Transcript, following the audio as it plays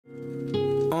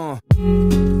The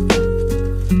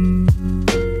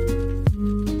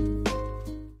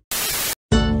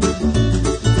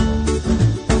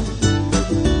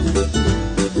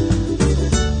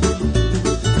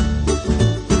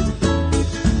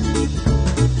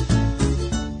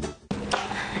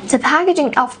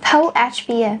packaging of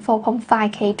PowMr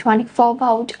 4.5K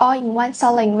 24V all-in-one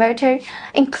solar inverter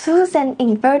includes an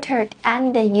inverter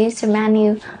and the user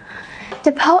manual.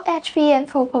 The PowMr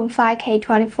 4.5K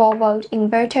 24V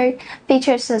inverter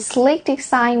features a sleek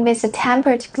design with a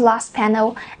tempered glass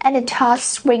panel and touch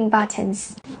screen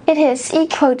buttons. It is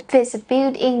equipped with a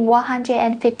built-in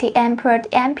 150 ampere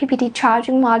MPPT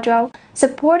charging module,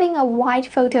 supporting a wide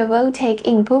photovoltaic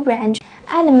input range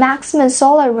and a maximum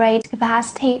solar rate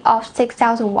capacity of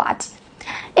 6,000 watts.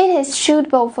 It is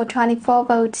suitable for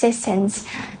 24-volt systems.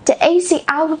 The AC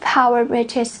output power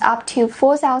reaches up to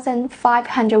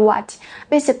 4,500 watts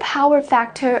with a power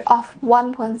factor of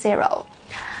 1.0.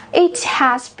 It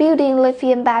has built-in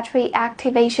lithium battery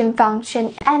activation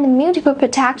function and multiple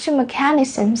protection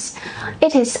mechanisms.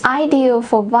 It is ideal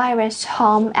for various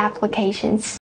home applications.